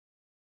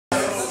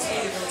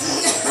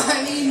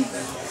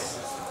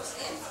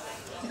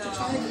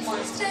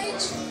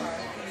stage?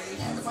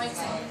 Yeah, the waiting.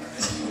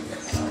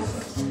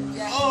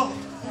 Oh!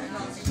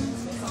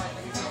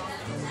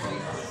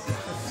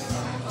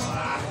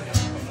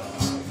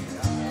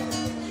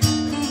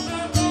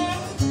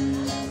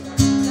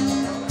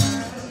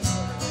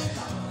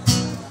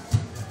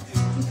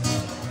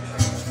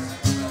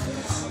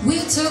 We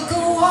took a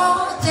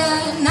walk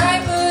that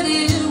night, but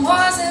it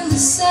wasn't the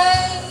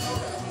same.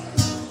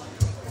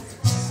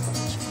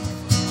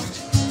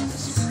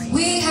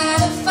 We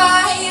had a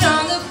fight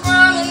on the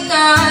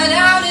promenade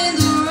out in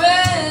the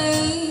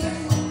rain.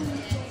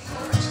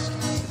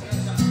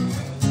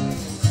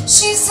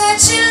 She said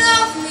she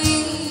loved me,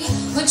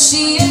 but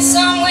she had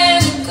somewhere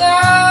to go.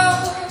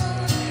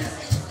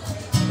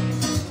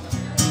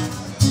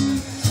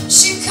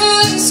 She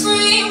couldn't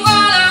scream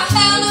while I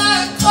held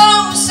her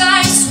close.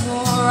 I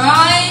swore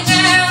I'd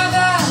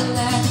never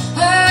let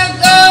her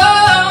go.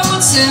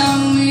 Tell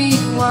me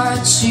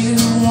what you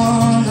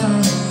wanna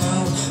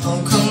know. Oh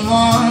come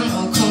on,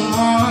 oh come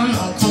on,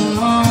 oh come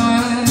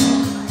on.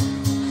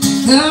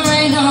 There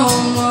ain't no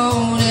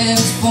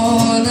motive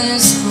for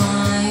this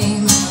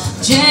crime.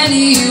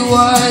 Jenny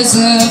was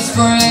a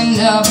friend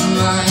of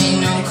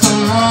mine. Oh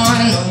come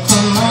on, oh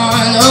come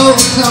on, oh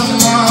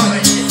come on.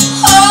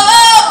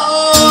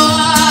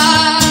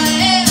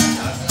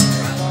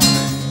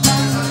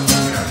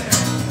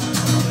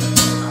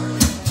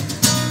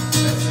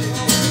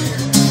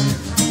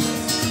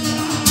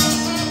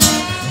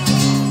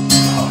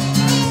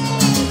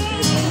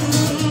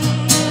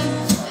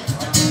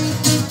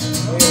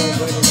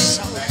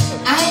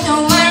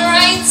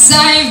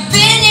 I've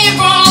been here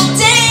all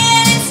day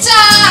and it's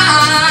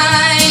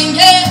time,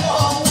 yeah,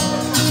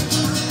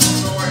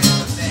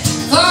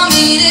 for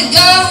me to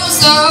go,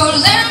 so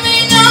let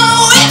me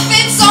know if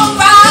it's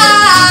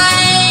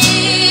alright.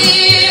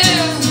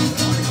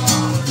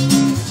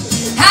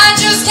 I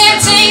just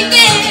can't take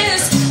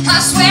this, I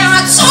swear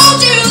I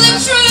told you the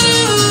truth.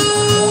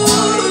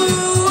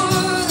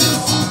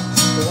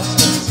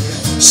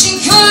 She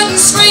couldn't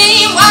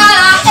scream while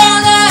I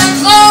held her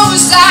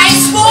close. I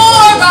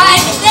swore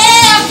I'd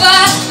never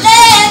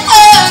let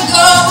her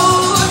go.